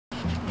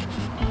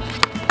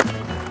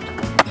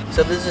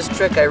So this is a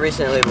trick I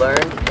recently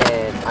learned,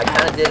 and I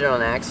kind of did it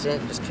on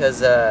accident just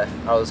because I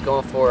was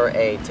going for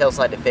a tail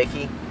slide to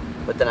fakie,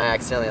 but then I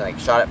accidentally like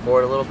shot it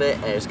forward a little bit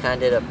and I just kind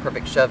of did a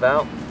perfect shove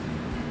out.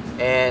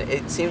 And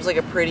it seems like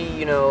a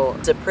pretty,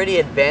 it's a pretty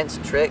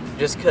advanced trick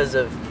just because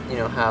of,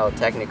 how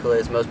technical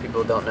it is. Most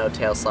people don't know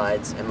tail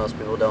slides, and most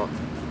people don't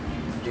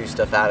do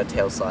stuff out of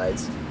tail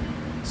slides.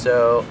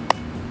 So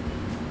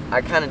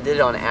I kind of did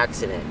it on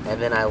accident,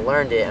 and then I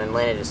learned it and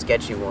landed a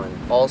sketchy one.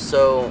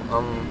 Also,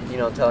 I'm,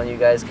 telling you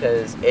guys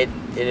because it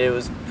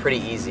was pretty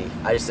easy.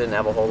 I just didn't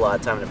have a whole lot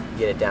of time to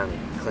get it down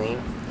clean.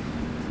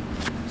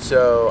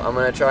 So I'm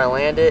gonna try and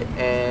land it,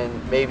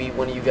 and maybe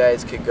one of you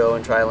guys could go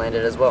and try and land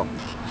it as well.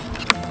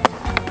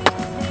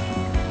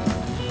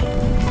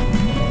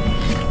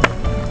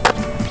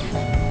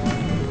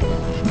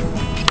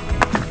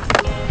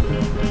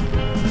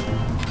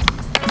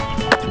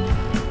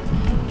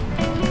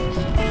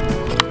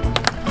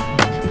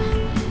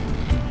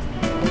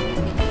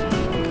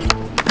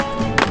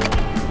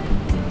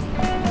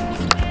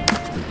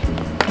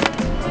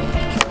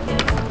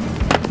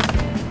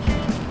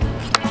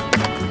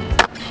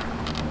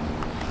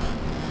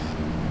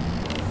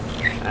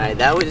 Alright,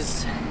 that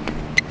was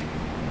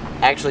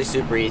actually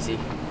super easy,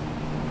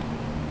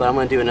 but I'm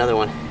going to do another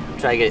one. I'm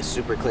trying to get it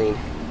super clean.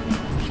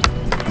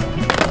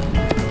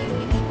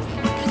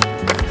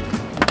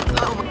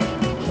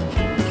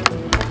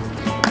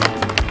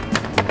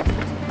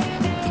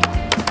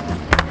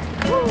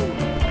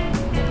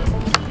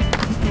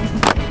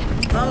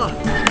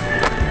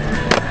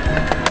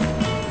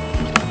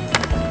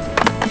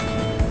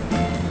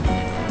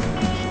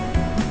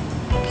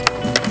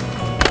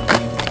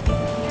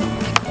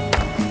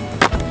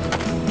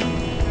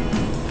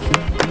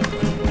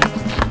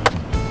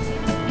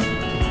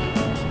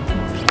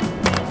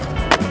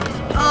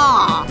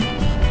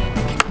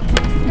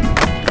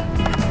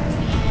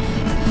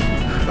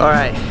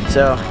 Alright,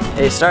 so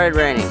it started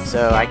raining,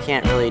 so I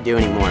can't really do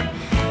anymore.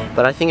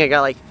 But I think I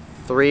got like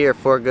 3 or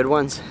 4 good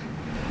ones,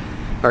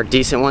 or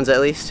decent ones at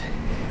least.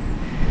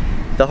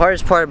 The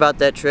hardest part about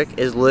that trick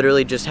is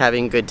literally just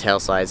having good tail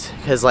slides,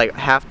 because like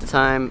half the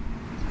time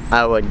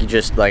I would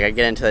just I'd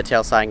get into the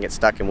tail slide and get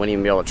stuck and wouldn't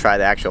even be able to try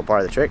the actual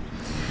part of the trick.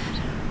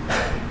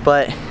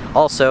 But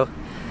also,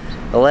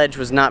 the ledge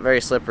was not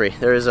very slippery.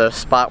 There was a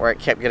spot where it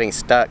kept getting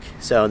stuck,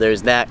 so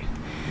there's that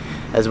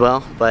as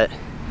well. But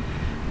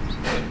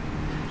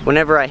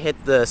whenever I hit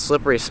the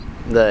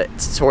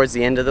towards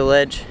the end of the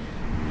ledge,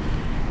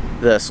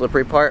 the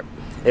slippery part,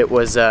 it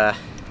was a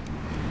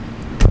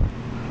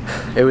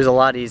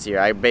lot easier.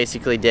 I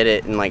basically did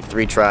it in like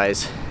 3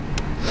 tries.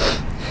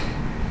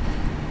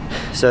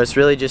 So it's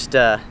really just,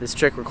 this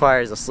trick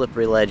requires a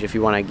slippery ledge if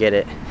you want to get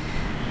it,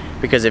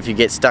 because if you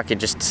get stuck it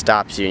just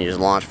stops you and you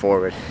just launch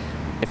forward.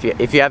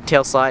 If you have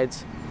tail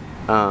slides,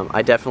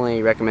 I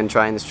definitely recommend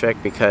trying this trick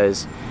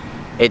because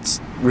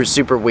it's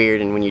super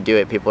weird, and when you do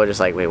it people are just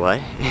like, wait, what?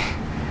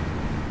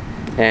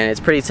 And it's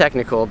pretty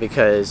technical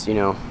because,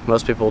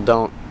 most people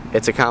don't.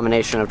 It's a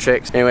combination of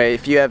tricks. Anyway,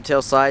 if you have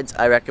tail slides,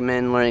 I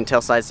recommend learning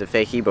tail slides to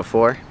fakie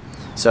before.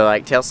 So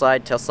like tail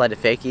slide to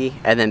fakie,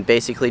 and then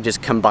basically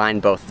just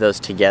combine both of those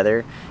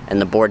together, and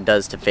the board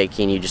does to fakie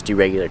and you just do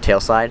regular tail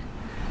slide.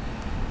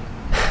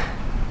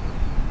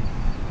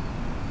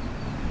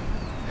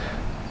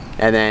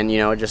 And then,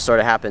 it just sort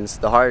of happens.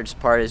 The hardest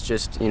part is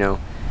just,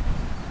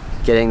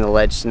 getting the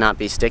ledge to not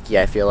be sticky,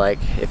 I feel like.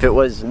 If it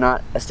was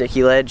not a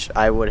sticky ledge,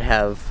 I would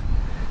have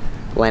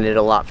landed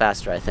a lot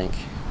faster, I think.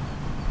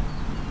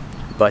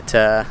 But,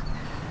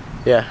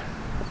 yeah.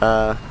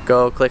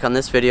 Go click on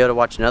this video to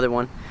watch another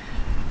one.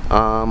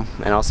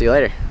 And I'll see you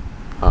later.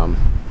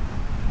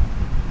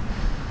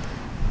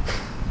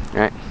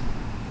 Alright.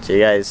 See you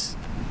guys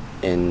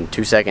in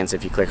 2 seconds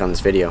if you click on this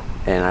video.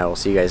 And I will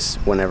see you guys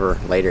whenever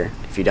later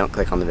if you don't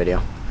click on the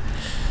video.